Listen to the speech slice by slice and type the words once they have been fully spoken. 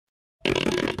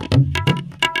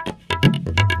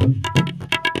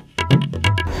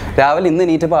രാവിലെ ഇന്ന്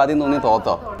നീറ്റപ്പോൾ ആദ്യം തോന്നി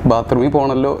തോത്തോ ബാത്റൂമിൽ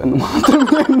പോകണല്ലോ എന്ന്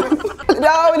മാത്രമേ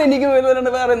രാവിലെ എനിക്ക്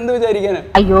വരുന്നുണ്ട്. വേറെ എന്ത് വിചാരിക്കാനാ?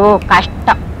 അയ്യോ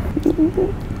കഷ്ടം.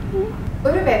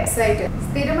 ഒരു വെബ്സൈറ്റ്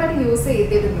സ്ഥിരമായിട്ട് യൂസ്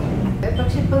ചെയ്തിരുന്നു,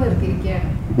 പക്ഷെ ഇപ്പൊ നിർത്തിയിരിക്കുകയാണ്.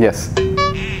 യെസ്.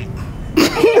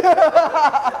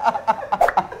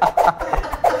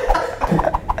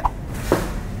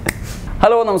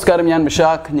 ഹലോ നമസ്കാരം, ഞാൻ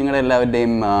വിശാഖ്, നിങ്ങളുടെ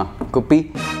എല്ലാവരുടെയും കുപ്പി.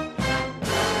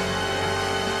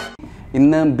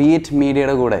 ഇന്ന് ബീറ്റ്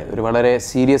മീഡിയയുടെ കൂടെ ഒരു വളരെ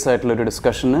സീരിയസ് ആയിട്ടുള്ളൊരു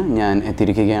ഡിസ്കഷന് ഞാൻ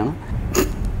എത്തിയിരിക്കുകയാണ്.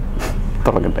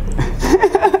 തുടങ്ങട്ടെ.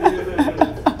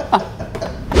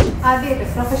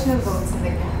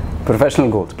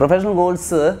 പ്രൊഫഷണൽ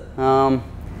ഗോൾസ്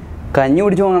കഞ്ഞി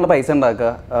പിടിച്ചു പോകാനുള്ള പൈസ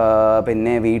ഉണ്ടാക്കുക,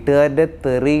 പിന്നെ വീട്ടുകാരുടെ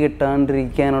തെറി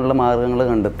കിട്ടാണ്ടിരിക്കാനുള്ള മാർഗങ്ങൾ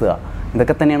കണ്ടെത്തുക.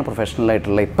 ഇതൊക്കെ തന്നെയാണ്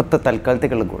പ്രൊഫഷണലായിട്ടുള്ള ഇപ്പോഴത്തെ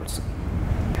തൽക്കാലത്തേക്കുള്ള ഗോൾസ്.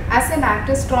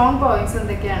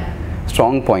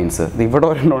 സ്ട്രോങ് പോയിന്റ്സ് ഇവിടെ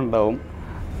ഒരെണ്ണം ഉണ്ടാവും,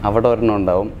 അവിടെ ഒരെണ്ണം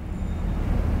ഉണ്ടാവും.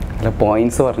 അല്ല,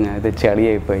 പോയിന്റ്സ് പറഞ്ഞാൽ ഇത്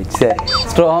ചളിയായിപ്പോയി.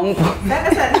 സ്ട്രോങ്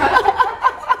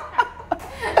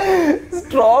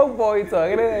പോയിന്റ്സോ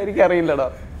അങ്ങനെ എനിക്കറിയില്ലടാ.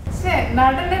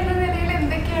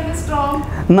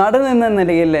 നടൻ എന്ന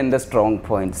നിലയിൽ എൻ്റെ സ്ട്രോങ്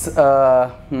പോയിന്റ്സ്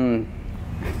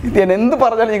ഞാൻ എന്ത്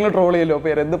പറഞ്ഞാലും നിങ്ങൾ ട്രോൾ ചെയ്യല്ലോ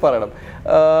പേര് എന്ത് പറയണം.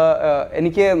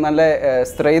 എനിക്ക് നല്ല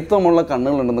സ്ത്രീത്വമുള്ള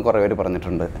കണ്ണുകളുണ്ടെന്ന് കുറേ പേര്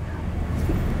പറഞ്ഞിട്ടുണ്ട്.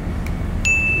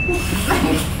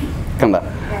 കണ്ട.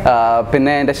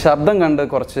 പിന്നെ എൻ്റെ ശബ്ദം കണ്ട്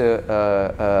കുറച്ച്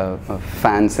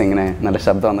ഫാൻസ് ഇങ്ങനെ നല്ല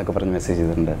ശബ്ദം എന്നൊക്കെ പറഞ്ഞ് മെസ്സേജ്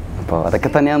ചെയ്തിട്ടുണ്ട്. അപ്പോൾ അതൊക്കെ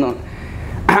തന്നെയാണ്.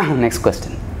 Next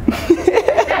question.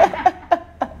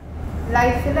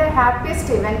 ലൈഫിലെ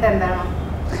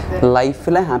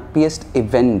ഹാപ്പിയസ്റ്റ്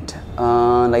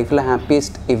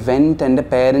ഇവൻറ്റ് എൻ്റെ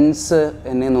പേരൻസ്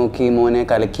എന്നെ നോക്കി മോനെ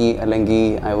കലക്കി അല്ലെങ്കിൽ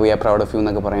V R proud of U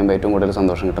എന്നൊക്കെ പറയുമ്പോൾ ഏറ്റവും കൂടുതൽ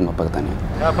സന്തോഷം കിട്ടും അപ്പോൾ തന്നെയാണ്.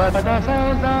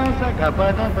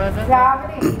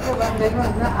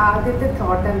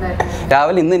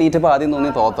 രാവിലെ ഇന്ന് നീറ്റപ്പോൾ ആദ്യം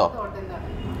തോന്നി തോത്തോ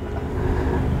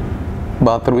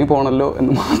ബാത്റൂമിൽ പോകണല്ലോ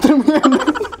എന്ന് മാത്രമേ.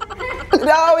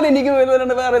 രാവിലെ എനിക്ക്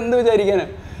വരുന്നുണ്ട്, വേറെ എന്ത് വിചാരിക്കാനാ?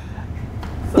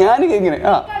 ഞാനൊക്കെ ഇങ്ങനെ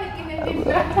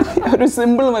ഒരു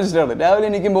സിമ്പിൾ മനുഷ്യനാണ്. രാവിലെ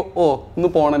എനിക്കുമ്പോൾ ഓ ഇന്ന്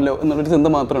പോകണല്ലോ എന്നുള്ളൊരു ചിന്ത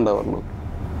മാത്രമേ ഉണ്ടാവുള്ളൂ.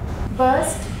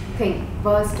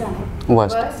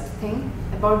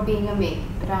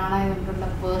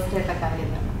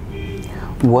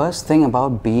 Worst thing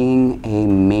about being a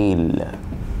male.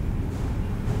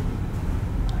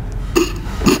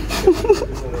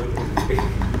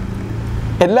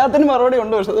 എല്ലാത്തിനും മറുപടി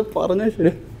ഉണ്ട്, പക്ഷെ അത് പറഞ്ഞാൽ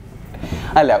ശരി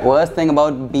അല്ല. worst thing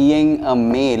about being a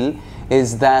male is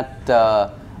that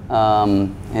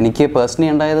എനിക്ക് പേഴ്സണലി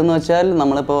ഉണ്ടായതെന്ന് വെച്ചാൽ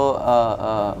നമ്മളിപ്പോൾ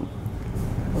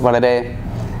വളരെ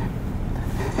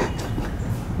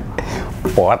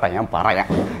പോട്ടെ ഞാൻ പറയാം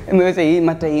എന്ന് വെച്ചാൽ ഈ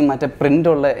മറ്റേ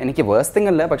പ്രിൻ്റുള്ള എനിക്ക് വേഴ്സ്റ്റ് തിങ്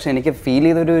അല്ല, പക്ഷേ എനിക്ക് ഫീൽ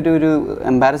ചെയ്തൊരു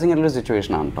എംബാരസിങ് ആയിട്ടുള്ള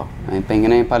സിറ്റുവേഷനാണ് കേട്ടോ. ഇപ്പം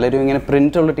ഇങ്ങനെ പലരും ഇങ്ങനെ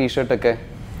പ്രിൻ്റുള്ള ടീഷർട്ടൊക്കെ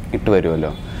ഇട്ട്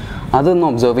വരുമല്ലോ, അതൊന്നും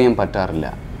ഒബ്സർവ് ചെയ്യാൻ പറ്റാറില്ല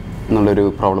എന്നുള്ളൊരു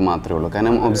പ്രോബ്ലം മാത്രമേ ഉള്ളൂ.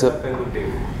 കാരണം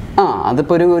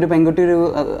അതിപ്പോൾ ഒരു പെൺകുട്ടി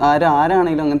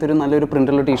ആരാണെങ്കിലും അങ്ങനത്തെ ഒരു നല്ലൊരു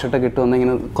പ്രിൻ്റുള്ള ടീഷർട്ടൊക്കെ ഇട്ട് വന്നാൽ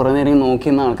ഇങ്ങനെ കുറേ നേരം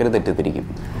നോക്കിയെന്ന ആൾക്കാർ തെറ്റിദ്ധരിക്കും.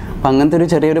 അപ്പം അങ്ങനത്തെ ഒരു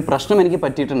ചെറിയൊരു പ്രശ്നം എനിക്ക്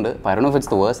പറ്റിയിട്ടുണ്ട്. I don't know if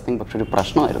it's the worst thing, പക്ഷെ ഒരു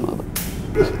പ്രശ്നമായിരുന്നു അത്.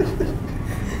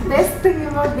 Best thing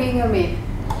about being a male.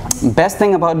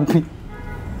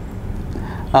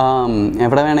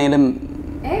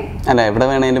 എവിടെ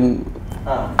വേണേലും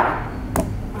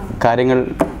കാര്യങ്ങൾ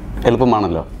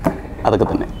എളുപ്പമാണല്ലോ, അതൊക്കെ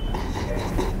തന്നെ.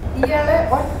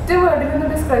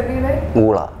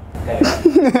 ഊള.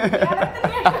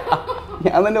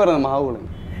 ഞാൻ തന്നെ പറയുന്നത് മാവൂള.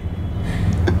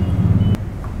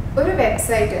 ഒരു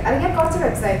വെബ്സൈറ്റ്, അല്ലെങ്കിൽ കുറച്ച്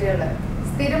വെബ്സൈറ്റുകൾ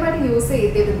സ്ഥിരമായിട്ട് യൂസ്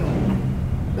ചെയ്തിരുന്നു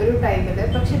ഒരു ടൈമില്,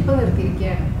 പക്ഷെ ഇപ്പൊ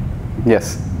നിർത്തിയിരിക്കുകയാണ്.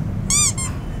 യെസ്.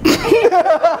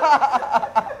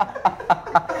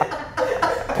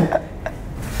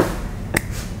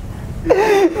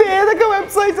 ഏതൊക്കെ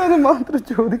വെബ്സൈറ്റ്സ് ആണ് മാത്രം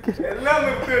ചോദിക്കരുത്.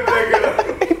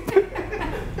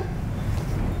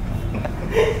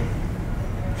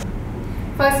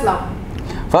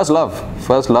 First love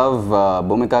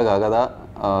ഭൂമിക ഗാഗത,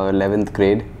 11th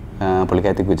grade.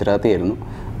 പുള്ളിക്കാരത്തി ഗുജറാത്തി ആയിരുന്നു.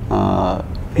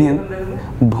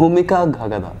 ഭൂമിക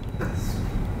ഗാഗത,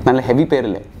 നല്ല ഹെവി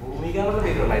പേരല്ലേ?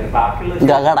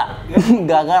 ഗഗട.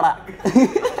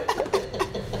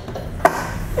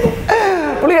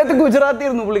 പുള്ളിക്കാരത്തി ഗുജറാത്തി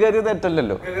ആയിരുന്നു. പുള്ളിക്കാരത്തി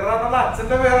തെറ്റല്ലല്ലോ,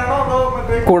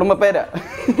 കുടുംബ പേരാ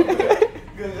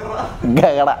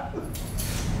ഗഗട.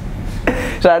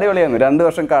 പക്ഷെ അടിപൊളിയായിരുന്നു. 2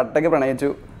 വർഷം കട്ടയ്ക്ക് പ്രണയിച്ചു.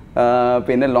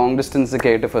 പിന്നെ ലോങ് ഡിസ്റ്റൻസ് ഒക്കെ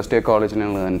ആയിട്ട് ഫസ്റ്റ് ഇയർ കോളേജിൽ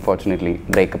ഞങ്ങൾ അൺഫോർച്ചുനേറ്റ്ലി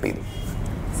ബ്രേക്കപ്പ് ചെയ്തു.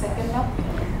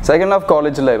 Second half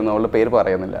കോളേജിലായിരുന്നു. അവളുടെ പേര്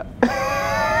പറയുന്നില്ല.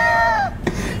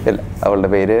 ഇല്ല, അവളുടെ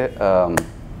പേര്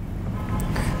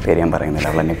ഞാൻ പറയുന്നില്ല.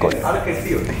 അവളെന്നെ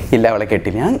ഇല്ല, അവളെ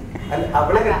കെട്ടി.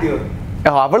 അവള്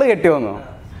കെട്ടിയോന്നോ?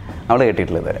 അവള്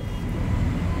കെട്ടിയിട്ടില്ല ഇതുവരെ.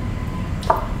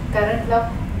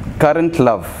 കറന്റ്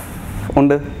ലവ്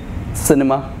ഉണ്ട്.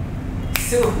 Cinema.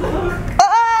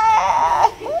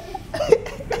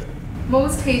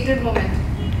 Most hated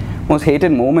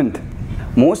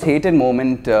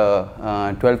moment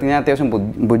 12th ഞാൻ അത്യാവശ്യം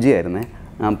ബുജിയായിരുന്നേ.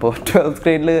 അപ്പോൾ 12th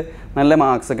ഗ്രേഡിൽ നല്ല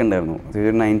മാർക്സൊക്കെ ഉണ്ടായിരുന്നു.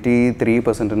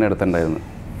 93% അടുത്തുണ്ടായിരുന്നു.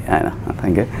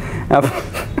 Thank you.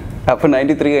 അപ്പോൾ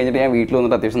 93 കഴിഞ്ഞിട്ട് ഞാൻ വീട്ടിൽ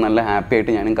വന്നിട്ട് അത്യാവശ്യം നല്ല ഹാപ്പി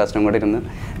ആയിട്ട് ഞാനും കസ്റ്റമർ കൂടെ ഇരുന്ന്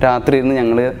രാത്രി ഇരുന്ന്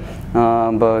ഞങ്ങൾ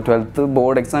ഇപ്പോൾ 12th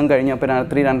ബോർഡ് എക്സാം കഴിഞ്ഞപ്പോൾ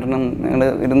രാത്രി 2 ഞങ്ങൾ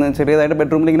ഇരുന്ന് ചെറിയതായിട്ട്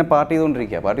ബെഡ്റൂമിൽ ഇങ്ങനെ പാർട്ടി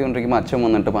ചെയ്തുകൊണ്ടിരിക്കുമ്പോൾ അച്ഛൻ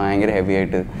വന്നിട്ട് ഭയങ്കര ഹെവി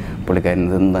ആയിട്ട് പുള്ളിക്കാരൻ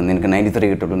നിനക്ക് 93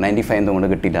 കിട്ടുള്ളൂ, 95 എന്തുകൊണ്ട്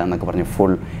കിട്ടില്ല എന്നൊക്കെ പറഞ്ഞ്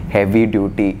ഫുൾ ഹെവി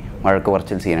ഡ്യൂട്ടി വഴക്ക്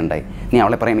പറച്ചിൽ സീനുണ്ടായി. നീ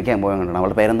അവളെ പ്രേമിക്കാൻ പോയതുകൊണ്ടാണ്,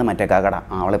 അവളുടെ പേരെന്താ മറ്റേ കാക്കട,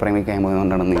 അവളെ പ്രേമിക്കാൻ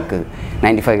പോയതുകൊണ്ടാണ് നിനക്ക്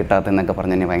 95 കിട്ടാത്തതെന്നൊക്കെ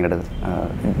പറഞ്ഞ് എന്നെ ഭയങ്കര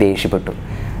ദേഷ്യപ്പെട്ടു.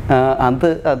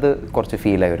 അത് കുറച്ച്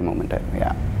ഫീലായ ഒരു മൊമെൻറ്റായിരുന്നു.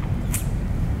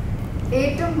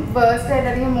 ഏറ്റവും വേഴ്സ്റ്റ് ആയിട്ട്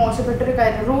അല്ലെങ്കിൽ മോശപ്പെട്ടൊരു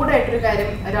കാര്യം, റൂഡായിട്ടൊരു കാര്യം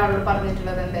ഒരാളോട്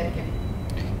പറഞ്ഞിട്ടുള്ളത് എന്തായിരിക്കും?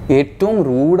 ഏറ്റവും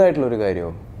റൂഡായിട്ടുള്ളൊരു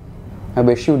കാര്യമോ? ഐ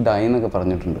വിഷ് യു ഡൈ എന്നൊക്കെ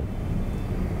പറഞ്ഞിട്ടുണ്ട്.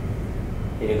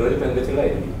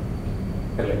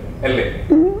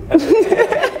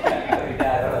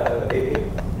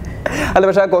 അല്ല,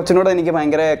 പക്ഷേ ആ കൊച്ചിനോട് എനിക്ക്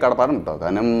ഭയങ്കര കടപ്പാടും കേട്ടോ.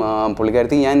 കാരണം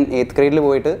പുള്ളിക്കാരത്തി ഞാൻ 8th ഗ്രേഡിൽ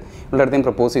പോയിട്ട് ഇവിടെ അടുത്ത് ഞാൻ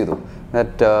പ്രപ്പോസ് ചെയ്തു.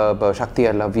 That Shakti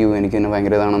I love you, എനിക്ക് എന്നെ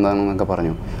ഭയങ്കര ഇതാണെന്നൊക്കെ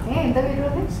പറഞ്ഞു.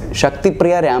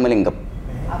 ശക്തിപ്രിയ രാമലിംഗം.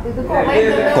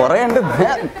 കുറേ ഉണ്ട്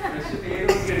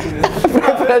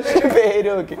പേര്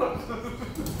നോക്കി.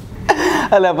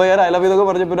 അല്ല, അപ്പോൾ ഞാൻ ഐ ലവ് യു എന്നൊക്കെ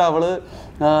പറഞ്ഞപ്പോൾ അവള്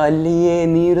അല്ലയേ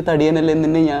നീ ഒരു തടിയനല്ലേ,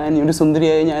 നിന്നെ ഞാൻ ഒരു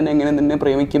സുന്ദരിയായി ഞാൻ എങ്ങനെ നിന്നെ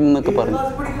പ്രേമിക്കും എന്നൊക്കെ പറഞ്ഞു.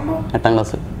 8ാം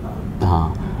ക്ലാസ്.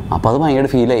 അപ്പോൾ അത് ഭയങ്കര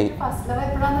ഫീലായി.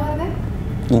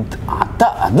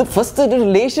 അത് ഫസ്റ്റ് ഒരു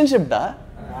റിലേഷൻഷിപ്പാ,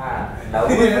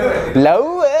 ലവ്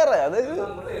വേറെ. അത്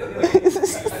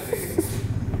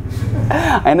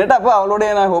എന്നിട്ട് അപ്പോൾ അവളോട്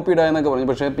ഞാൻ ഹോപ്പ് ഇടാന്നൊക്കെ പറഞ്ഞു.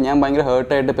 പക്ഷേ ഞാൻ ഭയങ്കര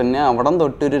ഹേർട്ടായിട്ട് പിന്നെ അവിടെ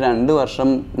തൊട്ട് ഒരു 2 വർഷം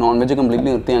നോൺ വെജ്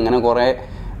കംപ്ലീറ്റ്ലി നിർത്തി. അങ്ങനെ കുറേ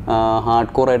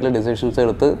ഹാർഡ് കോർ ആയിട്ടുള്ള ഡിസിഷൻസ്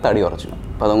എടുത്ത് തടി ഉറച്ചു.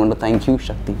 അപ്പോൾ അതുകൊണ്ട് താങ്ക് യു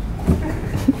ശക്തി.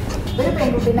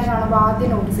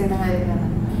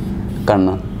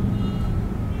 കണ്ണ്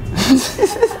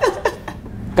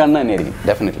തന്നെയായിരിക്കും,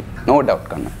 ഡെഫിനറ്റ്ലി, നോ ഡൗട്ട്.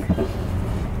 കണ്ണ്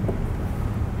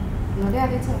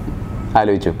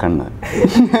ആലോചിച്ചു. കണ്ണ്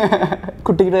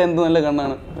കുട്ടിയുടെ എന്ത് നല്ല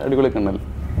കണ്ണാണ്, അടിപൊളി കണ്ണല്ലേ.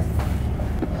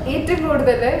 ഏറ്റവും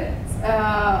കൂടുതൽ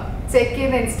ചെക്ക്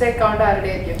ചെയ്യുന്ന ഇൻസ്റ്റാ അക്കൗണ്ട്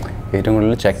ആരുടെയായിരിക്കും? ഏറ്റവും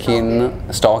കൂടുതൽ ചെക്ക് ചെയ്യുന്ന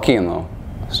സ്റ്റോക്ക്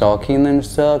ചെയ്യുന്ന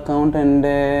ഇൻസ്റ്റാ അക്കൗണ്ട്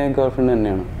എൻ്റെ ഗേൾഫ്രണ്ട്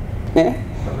തന്നെയാണ്.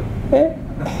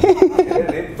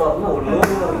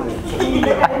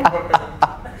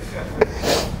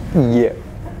 Yeah.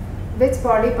 Which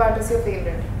body part is your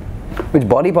favorite? Which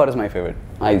body part is my favorite?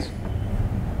 Eyes.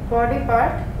 Body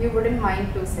part you wouldn't mind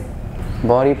losing?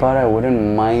 Body part I wouldn't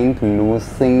mind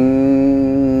losing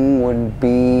would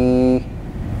be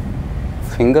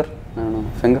finger. I don't know.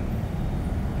 Finger.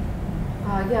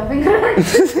 Yeah, finger.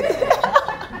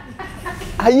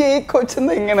 അയ്യേ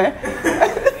കൊച്ചെന്താ ഇങ്ങനെ?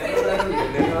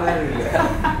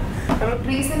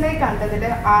 റീസെൻ്റായി കണ്ടതിൽ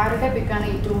ആരുടെ പിക്കാണ്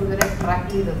ഏറ്റവും കൂടുതൽ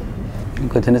attract ചെയ്തത്?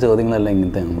 കൊച്ചിൻ്റെ ചോദ്യങ്ങളെല്ലാം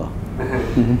ഇങ്ങനത്തെ ആണല്ലോ.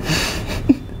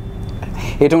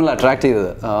 ഏറ്റവും കൂടുതൽ അട്രാക്ട്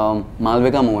ചെയ്തത്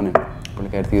മാൽവിക മോഹനൻ.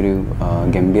 പുള്ളിക്കാരത്തി ഒരു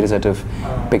ഗംഭീര സെറ്റ് ഓഫ്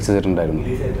പിക്ചേഴ്സ് ഇട്ടുണ്ടായിരുന്നു.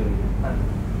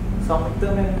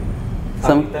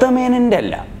 സംയുക്തമേനൻ്റെ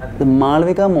അല്ല, ഇത്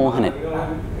മാളവിക മോഹനൻ.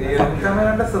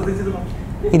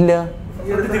 ഇല്ല,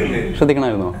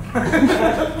 ശ്രദ്ധിക്കണമായിരുന്നോ?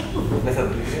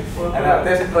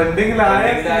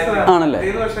 ആണല്ലേ,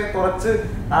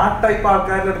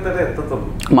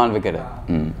 മാളവികയുടെ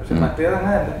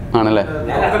ആണല്ലേ.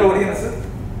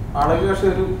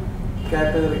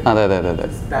 അതെ അതെ അതെ അതെ,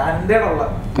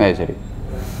 ശരി.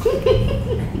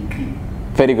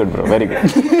 Very good bro, very good.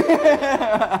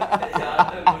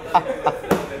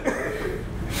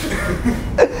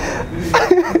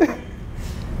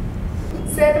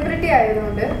 Celebrity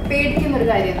ആയതുകൊണ്ട് പേടിക്കുന്ന ഒരു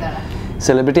കാര്യം എന്താണ്?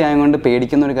 സെലിബ്രിറ്റി ആയതുകൊണ്ട്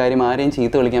പേടിക്കുന്ന ഒരു കാര്യം, ആരെയും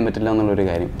ചീത്ത വിളിക്കാൻ പറ്റില്ല എന്നുള്ളൊരു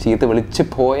കാര്യം. ചീത്ത വിളിച്ച്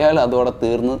പോയാൽ അതോടെ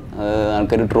തീർന്ന്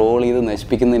ആൾക്കാർ ട്രോൾ ചെയ്ത്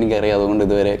നശിപ്പിക്കുന്നത് എനിക്കറിയാം. അതുകൊണ്ട്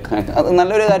ഇതുവരെ അത്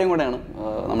നല്ലൊരു കാര്യം കൂടെയാണ്.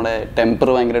 നമ്മുടെ ടെമ്പർ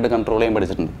ഭയങ്കരമായിട്ട് കൺട്രോൾ ചെയ്യാൻ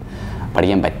പഠിച്ചിട്ടുണ്ട്,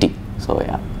 പഠിക്കാൻ പറ്റി. സോ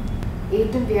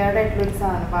ഏറ്റവും വിയർഡായിട്ടുള്ളൊരു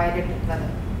സാധനം വായിലിട്ടിട്ടുള്ളത്?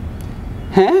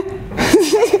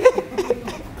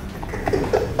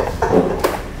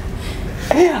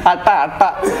 അട്ട അട്ട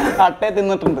അട്ടയെ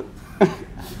തിന്നിട്ടുണ്ട്.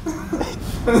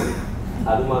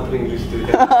 അതെ,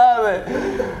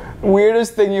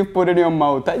 weirdest thing you've put in your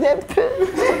mouth.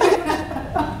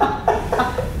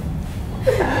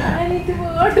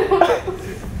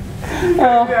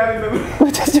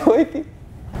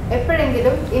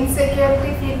 എപ്പോഴെങ്കിലും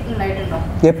ഇൻസെക്യൂരിറ്റി ഫീൽ ഉണ്ടായിട്ടുണ്ടോ?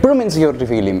 എപ്പോഴും ഇൻസെക്യൂരിറ്റി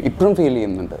ഫീൽ ചെയ്യും, ഇപ്പോഴും ഫീൽ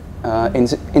ചെയ്യുന്നുണ്ട്.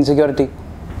 ഇൻസെക്യൂരിറ്റി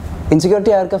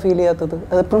ആർക്കാ ഫീൽ ചെയ്യാത്തത്?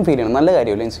 അത് എപ്പോഴും ഫീൽ ചെയ്യണം, നല്ല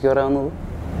കാര്യമല്ലേ ഇൻസെക്യൂർ ആവുന്നത്.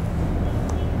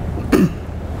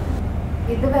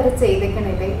 ഇതുവരെ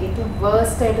ചെയ്തേക്കണേ ഏറ്റവും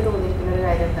വേഴ്സ്റ്റ് ആയിട്ട് തോന്നിയിരിക്കുന്ന ഒരു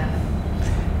കാര്യം എന്താണ്?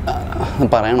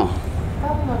 പറയണോ?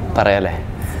 പറയാല്ലേ.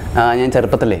 ഞാൻ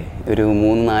ചെറുപ്പത്തിലേ ഒരു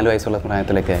 3-4 വയസ്സുള്ള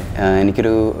പ്രായത്തിലൊക്കെ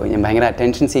ഞാൻ ഭയങ്കര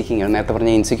അറ്റൻഷൻ സീക്കിങ് ആണ്. നേരത്തെ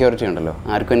പറഞ്ഞ ഇൻസെക്യൂരിറ്റി ഉണ്ടല്ലോ,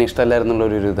 ആർക്കും എന്നെ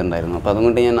ഇഷ്ടമല്ലായിരുന്നുള്ളൊരു ഇതുണ്ടായിരുന്നു. അപ്പോൾ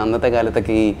അതുകൊണ്ട് ഞാൻ അന്നത്തെ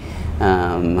കാലത്തൊക്കെ ഈ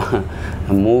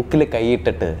മൂക്കിൽ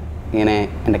കൈയിട്ടിട്ട് ഇങ്ങനെ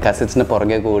എൻ്റെ കസിൻസിൻ്റെ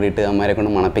പുറകെ കൂടിയിട്ട് അമ്മമാരെ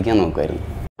കൊണ്ട് മണപ്പിക്കാൻ നോക്കുമായിരുന്നു.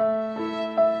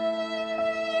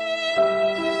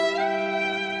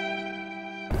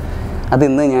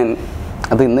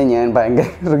 അതിന്ന് ഞാൻ ഭയങ്കര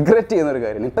റിഗ്രറ്റ് ചെയ്യുന്നൊരു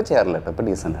കാര്യമാണ്. ഇപ്പം ചെയ്യാറില്ല കേട്ടോ, ഇപ്പം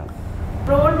ഡീസൻ്റാണ്.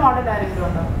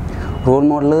 റോൾ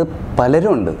മോഡൽ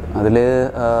പലരും ഉണ്ട്. അതിൽ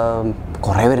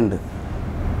കുറേ പേരുണ്ട്.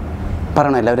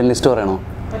 പറയണോ? എല്ലാവരും ലിസ്റ്റ് പറയണോ?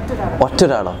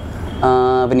 ഒറ്റൊരാളോ?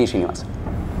 Vineeth Sreenivasan.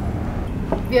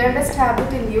 weirdest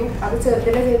habit in you? അത്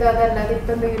ചെറുതിലെ ചെയ്തതല്ലാതെ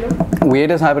ഇപ്പം എന്തെങ്കിലും?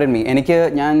 weirdest habit in me,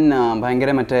 ഞാൻ ഭയങ്കര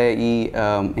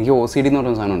എനിക്ക് OCD എന്ന്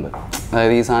പറയുന്ന സാധനമുണ്ട്.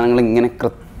 അതായത് ഈ സാധനങ്ങൾ ഇങ്ങനെ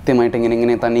കൃത്യമായിട്ട്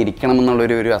ഇങ്ങനെ തന്നെ ഇരിക്കണം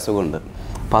എന്നുള്ളൊരു അസുഖമുണ്ട്.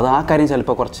 അപ്പോൾ അത് ആ കാര്യം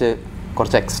ചിലപ്പോൾ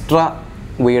കുറച്ച് എക്സ്ട്രാ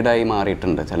വിയർഡായി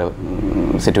മാറിയിട്ടുണ്ട് ചില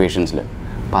സിറ്റുവേഷൻസിൽ.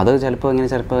 അപ്പോൾ അത് ചിലപ്പോൾ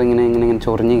ഇങ്ങനെ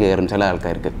ചൊറിഞ്ഞ് കയറും ചില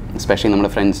ആൾക്കാർക്ക്, എസ്പെഷ്യലി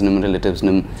നമ്മുടെ ഫ്രണ്ട്സിനും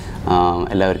റിലേറ്റീവ്സിനും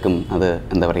എല്ലാവർക്കും അത്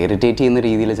എന്താ പറയുക ഇറിറ്റേറ്റ് ചെയ്യുന്ന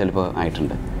രീതിയിൽ ചിലപ്പോൾ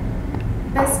ആയിട്ടുണ്ട്.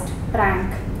 ബെസ്റ്റ്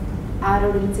പ്രാങ്ക്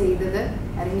ആരോടും ചെയ്തത്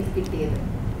അല്ലെങ്കിൽ കിട്ടിയത്?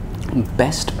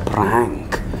 ബെസ്റ്റ്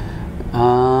പ്രാങ്ക്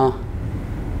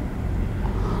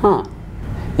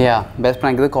ബെസ്റ്റ്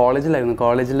പ്രാങ്ക് ഇത് കോളേജിലായിരുന്നു.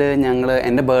 കോളേജിൽ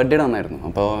എൻ്റെ ബർത്ത്ഡേ വന്നായിരുന്നു.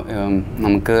 അപ്പോൾ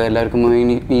നമുക്ക് എല്ലാവർക്കും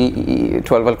ഈ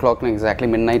 12 o'clock എക്സാക്ട്ലി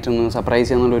മിഡ് നൈറ്റ് ഒന്ന് സർപ്രൈസ്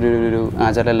ചെയ്യാന്നുള്ളൊരു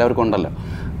ആചാരം എല്ലാവർക്കും ഉണ്ടല്ലോ.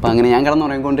 അപ്പോൾ അങ്ങനെ ഞാൻ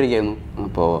കിടന്നുറങ്ങിക്കൊണ്ടിരിക്കുകയായിരുന്നു.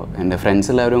 അപ്പോൾ എൻ്റെ ഫ്രണ്ട്സ്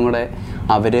എല്ലാവരും കൂടെ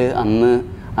അന്ന്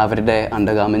അവരുടെ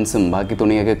അണ്ടർ ഗാർമെൻറ്റ്സും ബാക്കി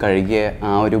തുണിയൊക്കെ കഴുകിയ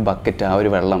ആ ഒരു ബക്കറ്റ്, ആ ഒരു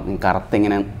വെള്ളം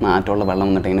കറുത്തിങ്ങനെ നാറ്റുള്ള വെള്ളം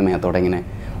വന്നിട്ട് ഇങ്ങനെ മേത്തോടെ ഇങ്ങനെ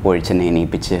ഒഴിച്ചെന്നെ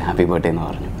എണീപ്പിച്ച് ഹാപ്പി ബർത്ത്ഡേ എന്ന്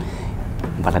പറഞ്ഞു.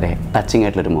 വളരെ ടച്ചിങ്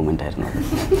ആയിട്ടുള്ളൊരു മൊമെൻ്റ് ആയിരുന്നു.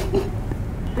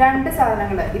 രണ്ട്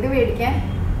സാധനങ്ങൾ ഇത് മേടിക്കാൻ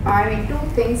two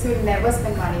things you'll never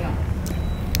spend money on.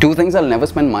 2 things I'll never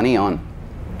spend money on.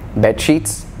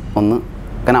 Bedsheets ഒന്ന്,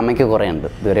 കാരണം അമ്മയ്ക്ക് കുറേ ഉണ്ട്,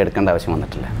 ഇതുവരെ എടുക്കേണ്ട ആവശ്യം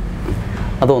വന്നിട്ടില്ല.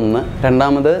 അതൊന്ന്.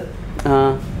 രണ്ടാമത്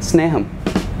സ്നേഹം.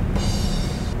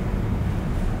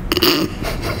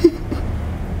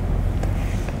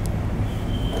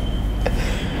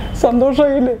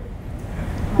 സന്തോഷമായില്ലേ?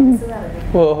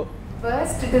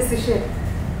 Worst decision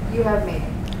you have made?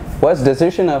 Worst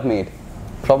decision I've made?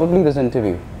 Probably this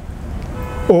interview.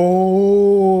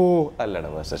 അല്ലടാ,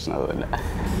 worst decision അതല്ല.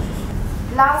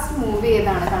 ലാസ്റ്റ് മൂവി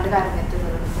ഏതാണ് കണ്ട്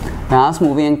കരഞ്ഞിട്ടുള്ളത്? ലാസ്റ്റ്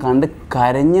മൂവി ഞാൻ കണ്ട്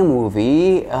കരഞ്ഞ മൂവി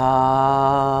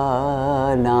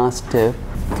ലാസ്റ്റ്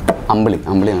അമ്പിളി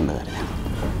കണ്ട് കരഞ്ഞ.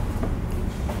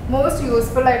 മോസ്റ്റ്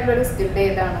യൂസ്ഫുൾ ആയിട്ടുള്ളൊരു സ്കിൽ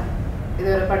ഏതാണ്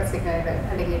ഇതുവരെ പഠിച്ചിരിക്കുന്നത്?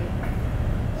 അല്ലെങ്കിൽ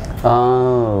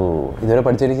ഇതുവരെ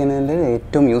പഠിച്ചിരിക്കുന്നതിൽ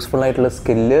ഏറ്റവും യൂസ്ഫുൾ ആയിട്ടുള്ള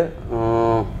സ്കില്ല്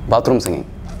ബാത്റൂം സിംഗിങ്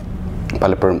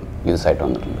പലപ്പോഴും യൂസ് ആയിട്ട്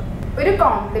വന്നിട്ടുണ്ട്. ഒരു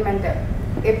കോംപ്ലിമെന്റ്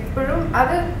എപ്പോഴും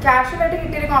അത് കാഷ്വലായിട്ട്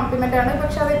കിട്ടിയൊരു കോംപ്ലിമെന്റ് ആണ്,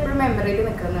 പക്ഷെ അത് എപ്പോഴും മെമ്മറിയിൽ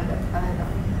നിൽക്കുന്നുണ്ട്. അതായത്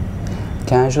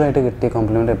കാഷ്വലായിട്ട് കിട്ടിയ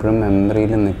കോംപ്ലിമെന്റ് എപ്പോഴും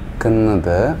മെമ്മറിയിൽ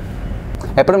നിൽക്കുന്നത്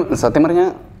എപ്പോഴും സത്യം പറഞ്ഞാൽ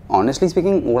ഓണസ്റ്റ്ലി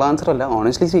സ്പീക്കിംഗ് ആൻസർ അല്ല.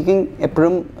 ഓണസ്റ്റ്ലി സ്പീക്കിംഗ്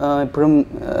എപ്പോഴും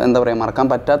എന്താ പറയുക മറക്കാൻ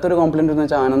പറ്റാത്തൊരു കോംപ്ലിമെന്റ് എന്ന്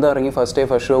വെച്ചാൽ ആനന്ദം ഇറങ്ങി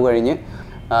ഫസ്റ്റ് ഷോ കഴിഞ്ഞ്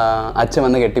അച്ഛൻ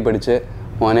വന്ന് കെട്ടിപ്പിടിച്ച്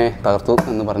മോനെ തകർത്തു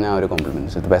എന്ന് പറഞ്ഞ ആ ഒരു complement.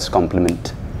 It's the best complement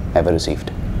ever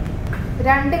received.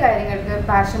 രണ്ട് കാര്യങ്ങൾക്ക്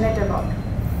passionate about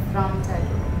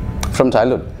from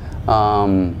childhood.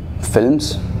 Films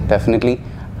definitely,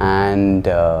 and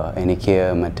എനിക്ക്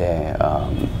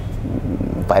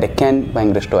വരയ്ക്കാൻ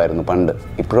ഭയങ്കര ഇഷ്ടമായിരുന്നു പണ്ട്.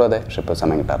 ഇപ്പോഴും അതെ, പക്ഷെ ഇപ്പോൾ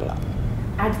സമയം കിട്ടാറില്ല.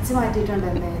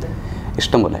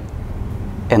 ഇഷ്ടം പോലെ.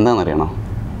 എന്താണെന്നറിയണോ?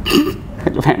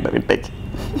 വേണ്ട, വിട്ടേക്ക്.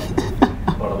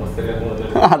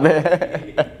 അതെ.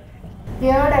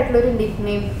 വിയേർഡ് ആയിട്ടുള്ളൊരു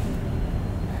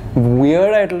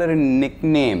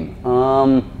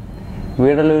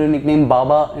നിക്നെയിം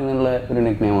ബാബ എന്നുള്ള ഒരു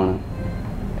നിക്നെയിമാണ്.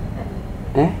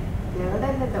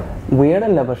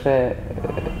 വിയേർഡല്ല, പക്ഷേ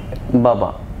ബാബ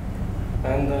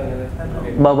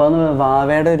എന്ന്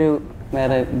വാവയുടെ ഒരു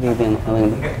വേറെ രീതിയാണ്.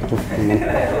 അതുകൊണ്ട്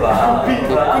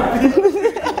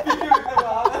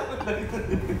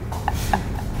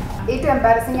ഏറ്റവും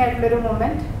എംബാരസിംഗ് ആയിട്ടുള്ളൊരു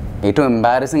മൊമെൻറ്റ്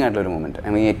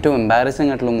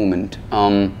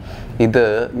ഇത്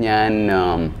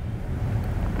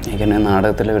എനിക്കെന്നെ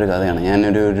നാടകത്തിലെ ഒരു കഥയാണ്.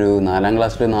 ഞാനൊരു 4ാം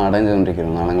ക്ലാസ്സിൽ നാടകം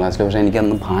ചെയ്തുകൊണ്ടിരിക്കുന്നു. 4ാം ക്ലാസ്സിൽ. പക്ഷേ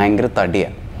എനിക്കന്ന് ഭയങ്കര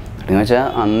തടിയാണ്. തടിയെന്ന് വെച്ചാൽ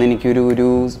അന്ന് എനിക്കൊരു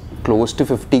ക്ലോസ് ടു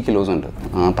 50 kilos ഉണ്ട്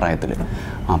ആ പ്രായത്തിൽ.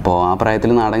 അപ്പോൾ ആ പ്രായത്തിൽ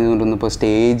നാടകം ചെയ്തുകൊണ്ടിരുന്നപ്പോൾ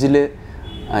സ്റ്റേജിൽ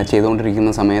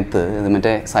ചെയ്തുകൊണ്ടിരിക്കുന്ന സമയത്ത്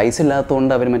ഇത് സൈസ്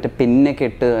ഇല്ലാത്തതുകൊണ്ട് അവർ പിന്നൊക്കെ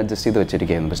ഇട്ട് അഡ്ജസ്റ്റ് ചെയ്ത്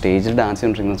വെച്ചിരിക്കുകയായിരുന്നു. അപ്പോൾ സ്റ്റേജിൽ ഡാൻസ്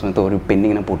ചെയ്തുകൊണ്ടിരിക്കുന്ന സമയത്ത് ഒരു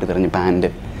പിന്നിങ്ങനെ പൊട്ടിത്തെറിഞ്ഞ് പാൻറ്റ്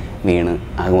വീണ്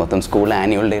അത് മൊത്തം സ്കൂൾ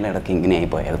ആനുവൽ ഡേയിൽ ഇടയ്ക്ക് ഇങ്ങനെ ആയി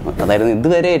പോയായിരുന്നു. അതായിരുന്നു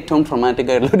ഇതുവരെ ഏറ്റവും ട്രോമാറ്റിക്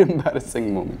ആയിട്ടുള്ളൊരു embarrassing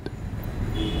moment.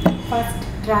 First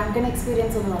drunken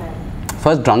എക്സ്പീരിയൻസോ?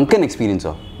 First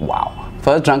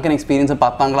drunken experience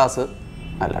 10ാം class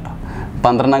അല്ല കേട്ടോ.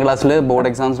 12ാം ക്ലാസ്സിൽ ബോർഡ്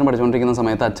എക്സാംസിന് പഠിച്ചുകൊണ്ടിരിക്കുന്ന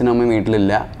സമയത്ത് അച്ഛനും അമ്മയും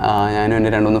വീട്ടിലില്ല. ഞാനും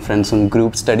എൻ്റെ 2-3 ഫ്രണ്ട്സും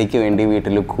ഗ്രൂപ്പ് സ്റ്റഡിക്ക് വേണ്ടി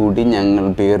വീട്ടിൽ കൂടി ഞങ്ങൾ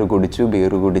ബിയർ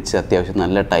കുടിച്ച് അത്യാവശ്യം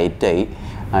നല്ല ടൈറ്റായി.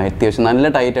 അത്യാവശ്യം നല്ല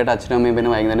ടൈറ്റായിട്ട് അച്ഛനും അമ്മയും പിന്നെ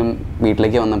വൈകുന്നേരം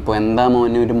വീട്ടിലേക്ക് വന്നപ്പോൾ എന്താ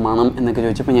മോനെ ഒരു മണം എന്നൊക്കെ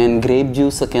ചോദിച്ചപ്പോൾ ഞാൻ ഗ്രേപ്പ്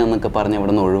ജ്യൂസ് ഒക്കെ എന്നൊക്കെ പറഞ്ഞ്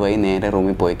അവിടെ നിന്ന് ഒഴിവായി നേരെ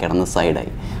റൂമിൽ പോയി കിടന്ന്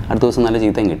സൈഡായി. അടുത്ത ദിവസം നല്ല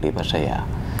ചീത്തയും കിട്ടി. പക്ഷേ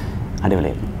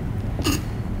അടിപൊളിയായിരുന്നു.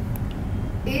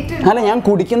 അല്ല ഞാൻ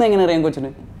കുടിക്കുന്നത് എങ്ങനെ അറിയാം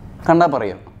കൊച്ചിന്? കണ്ടാ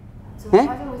പറയോ?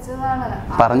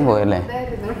 പറഞ്ഞു പോയല്ലേ?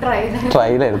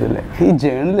 ട്രയലായിരുന്നല്ലേ ഈ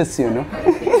ജേർണലിസ്റ്റ്?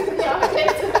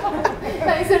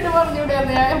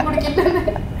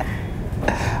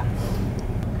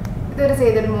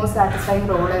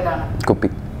 കുപ്പി.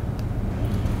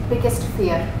 Biggest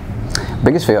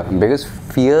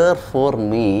fear for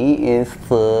me is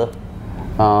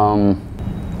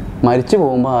മരിച്ചു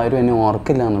പോകുമ്പോൾ ആരും എന്നെ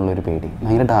ഓർക്കില്ല എന്നുള്ളൊരു പേടി.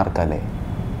 ഭയങ്കര ഡാർക്കല്ലേ?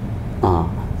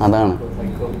 അതാണ്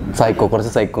സൈക്കോ.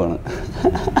 കുറച്ച് സൈക്കോ ആണ്.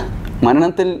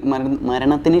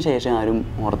 മരണത്തിന് ശേഷം ആരും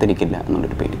ഓർത്തിരിക്കില്ല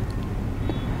എന്നുള്ളൊരു പേടി.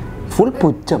 ഫുൾ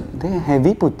പുച്ഛം,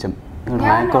 ഹെവി പുച്ഛം.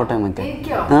 ആയിക്കോട്ടെ എന്നൊക്കെ.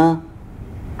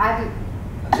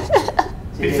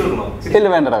 ഇല്ല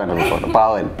വേണ്ടടാ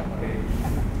പാവൻ.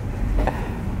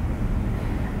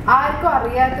 ആർക്കും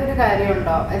അറിയാത്തൊരു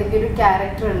കാര്യമുണ്ടോ അല്ലെങ്കിൽ ഒരു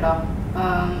ക്യാരക്ടർ ഉണ്ടോ?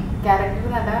 ക്യാരക്ടർ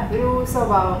നല്ല ഒരു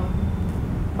സ്വഭാവം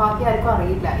ബാക്കി ആർക്കും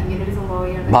അറിയില്ല. ഇങ്ങനൊരു സ്വഭാവം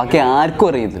ബാക്കി ആർക്കും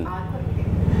അറിയത്തില്ല.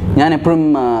 ഞാൻ എപ്പോഴും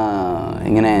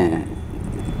ഇങ്ങനെ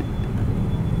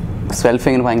സെൽഫ്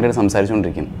ഇങ്ങനെ ഭയങ്കരമായിട്ട്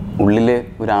സംസാരിച്ചുകൊണ്ടിരിക്കും. ഉള്ളിൽ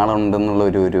ഒരാളുണ്ടെന്നുള്ള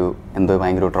ഒരു എന്തോ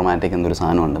ഭയങ്കര ട്രോമാറ്റിക് എന്തൊരു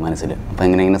സാധനമുണ്ട് മനസ്സിൽ. അപ്പോൾ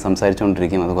ഇങ്ങനെ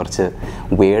സംസാരിച്ചുകൊണ്ടിരിക്കും. അത് കുറച്ച്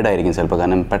വേർഡായിരിക്കും ചിലപ്പോൾ.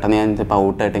 കാരണം പെട്ടെന്ന് ഞാൻ ചിലപ്പോൾ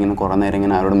ഔട്ടായിട്ട് ഇങ്ങനെ കുറേ നേരം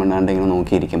ഇങ്ങനെ ആരോടും മിണ്ടാണ്ട് ഇങ്ങനെ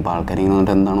നോക്കിയിരിക്കും. അപ്പോൾ ആൾക്കാരിങ്ങനെ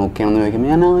വന്നിട്ട് എന്താണ് ഓക്കെ ആണെന്ന് ചോദിക്കുമ്പോൾ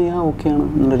ഞാൻ ഓക്കെയാണ്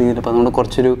എന്നുള്ള രീതിയിൽ. അപ്പോൾ അതുകൊണ്ട്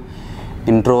കുറച്ചൊരു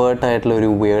ഇൻട്രോവേർട്ടായിട്ടുള്ള ഒരു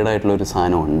വേർഡായിട്ടുള്ള ഒരു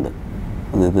സാധനമുണ്ട്.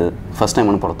 ഇത് ഫസ്റ്റ്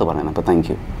ടൈമാണ് പുറത്ത് പറയുന്നത്. അപ്പോൾ താങ്ക്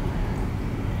യു.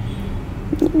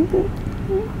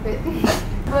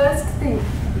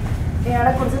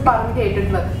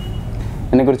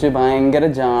 എന്നെക്കുറിച്ച് ഭയങ്കര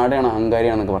ജാടയാണ്,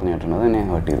 അഹങ്കാരിയാണെന്നൊക്കെ പറഞ്ഞു കേട്ടിട്ടുണ്ട്. അത് തന്നെ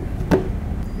ഹേർട്ട് ചെയ്തു.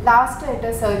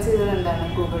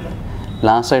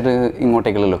 ലാസ്റ്റായിട്ട്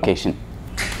ഇങ്ങോട്ടേക്കുള്ള ലൊക്കേഷൻ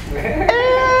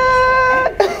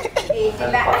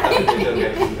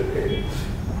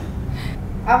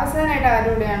അവസാനമായിട്ട്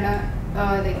ആരോടെയാണ്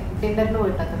ഡിന്നറിന്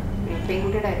പോയിട്ടത്?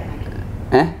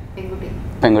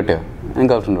 പെൺകുട്ടിയോ?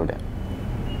 ഗേൾ ഫ്രണ്ട് കൂടെയാ.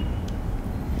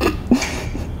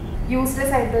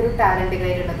 യൂസ്ലെസ് ആയിട്ടുള്ളൊരു ടാലന്റ്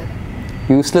കയ്യിലുള്ളത്?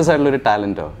 യൂസ്ലെസ് ആയിട്ടുള്ളൊരു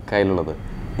ടാലൻറ്റോ കയ്യിലുള്ളത്?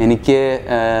 എനിക്ക്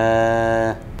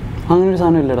അങ്ങനൊരു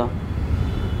സാധനം ഇല്ലടാ.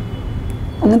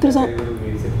 അങ്ങനത്തെ ഒരു സാധനം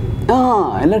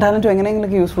എല്ലാ ടാലൻറ്റും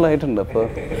എങ്ങനെയെങ്കിലൊക്കെ യൂസ്ഫുൾ ആയിട്ടുണ്ട്. അപ്പോൾ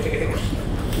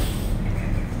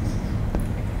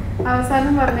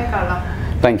അവസാനം പറഞ്ഞ കള്ളം.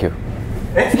 Thank you.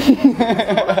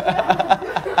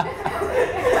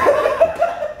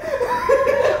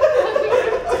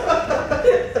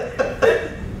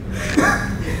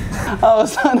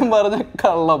 അവസാനം പറഞ്ഞ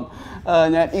കള്ളം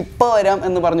ഞാൻ ഇപ്പോൾ വരാം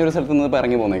എന്ന് പറഞ്ഞൊരു സ്ഥലത്ത് നിന്ന്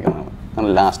ഇറങ്ങി പോന്നേക്കുന്നതാണ്.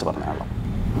 ലാസ്റ്റ് പറഞ്ഞ കള്ളം.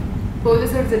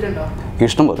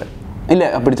 ഇഷ്ടം പോലെ. ഇല്ല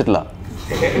പിടിച്ചിട്ടില്ല.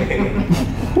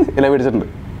 ഇല്ല പിടിച്ചിട്ടുണ്ട്.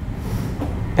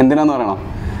 എന്തിനാന്ന് പറയണം?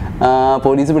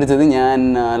 പോലീസ് പിടിച്ചത് ഞാൻ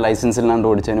ലൈസൻസില്ലാണ്ട്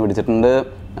ഓടിച്ചതിന് പിടിച്ചിട്ടുണ്ട്.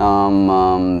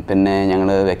 പിന്നെ ഞങ്ങൾ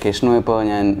വെക്കേഷന് പോയപ്പോൾ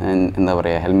ഞാൻ എന്താ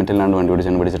പറയുക ഹെൽമെറ്റ് ഇല്ലാണ്ട് വണ്ടി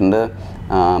ഓടിച്ചതിന് പിടിച്ചിട്ടുണ്ട്.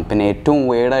 പിന്നെ ഏറ്റവും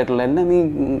വേർഡായിട്ടുള്ള എല്ലാം ഈ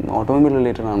ഓട്ടോമൊബൈൽ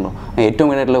റിലേറ്റഡ് ആണല്ലോ. ഏറ്റവും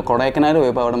വേർഡായിട്ടുള്ള കൊടൈക്കനാൽ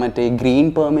പോയപ്പോൾ അവിടെ മറ്റേ ഗ്രീൻ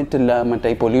പെർമിറ്റ് ഇല്ല, മറ്റേ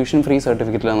പൊല്യൂഷൻ ഫ്രീ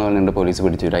സർട്ടിഫിക്കറ്റ് ഇല്ല എന്ന് പറഞ്ഞിട്ട് പോലീസ്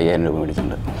പിടിച്ചു. ഒരു 5000 രൂപ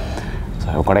പിടിച്ചിട്ടുണ്ട്. സോ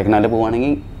കൊടൈക്കനാൽ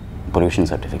പോവുകയാണെങ്കിൽ പൊല്യൂഷൻ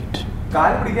സർട്ടിഫിക്കറ്റ്.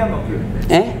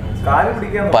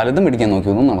 പലതും പിടിക്കാൻ നോക്കി,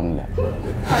 ഒന്നും നടന്നില്ല.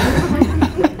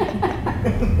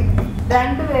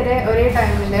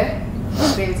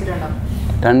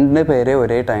 രണ്ടുപേരെ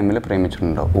ഒരേ ടൈമിൽ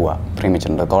പ്രേമിച്ചിട്ടുണ്ടോ?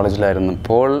 പ്രേമിച്ചിട്ടുണ്ട്.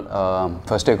 കോളേജിലായിരുന്നപ്പോൾ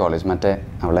ഫസ്റ്റ് ഇയർ കോളേജ്, മറ്റേ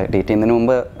അവളെ ഡേറ്റ് ചെയ്യുന്നതിന്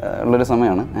മുമ്പ് ഉള്ളൊരു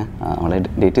സമയമാണ്. അവളെ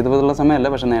ഡേറ്റ് ചെയ്തപ്പോഴുള്ള സമയമല്ല,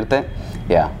 പക്ഷെ നേരത്തെ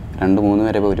 2-3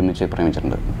 പേരെ ഒരുമിച്ച്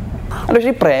പ്രേമിച്ചിട്ടുണ്ട്. അല്ല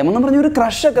പക്ഷേ ഈ പ്രേമം എന്ന് പറഞ്ഞൊരു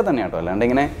ക്രഷൊക്കെ തന്നെ കേട്ടോ, അല്ലാണ്ട്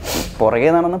ഇങ്ങനെ പുറകെ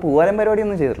നടന്ന പൂവാലം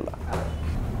പരിപാടിയൊന്നും ചെയ്തിട്ടില്ല.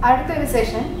 അടുത്തൊരു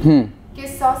സെഷൻ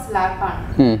കിസ് ഓർ സ്ലാപ്പ് ആണ്.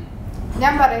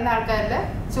 ഞാൻ പറയുന്ന ആൾക്കാരിൽ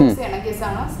ചൂസ് ചെയ്യണം കിസ്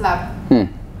ആണോ സ്ലാപ്പ്.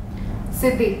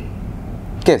 സിദ്ധി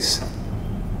kiss.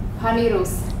 Honey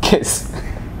Rose kiss.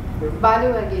 Balu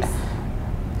Varghese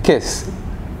kiss.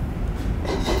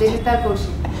 Vinitha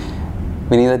Koshy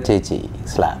വിനീത ചേച്ചി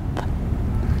slap.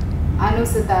 Anu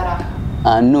Sithara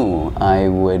Anu, I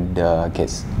would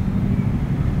kiss.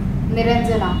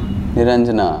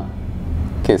 Niranjana,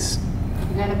 kiss.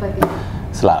 Ganapati,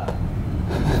 slap.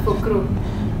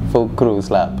 Fukru,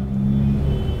 slap.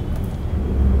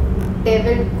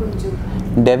 Devil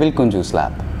Kunju,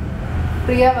 slap.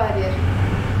 Priya Warrior,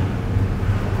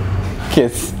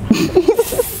 kiss.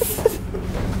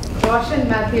 Roshan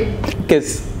Matthew,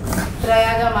 kiss.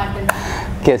 Prayaga Martin,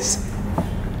 kiss.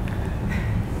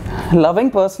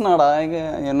 Loving person,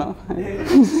 you know.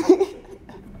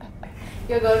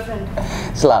 Your girlfriend,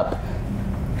 slap.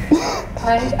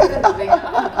 ഭയങ്കര loving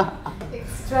ആണ്.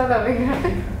 Extra loving ആണ്.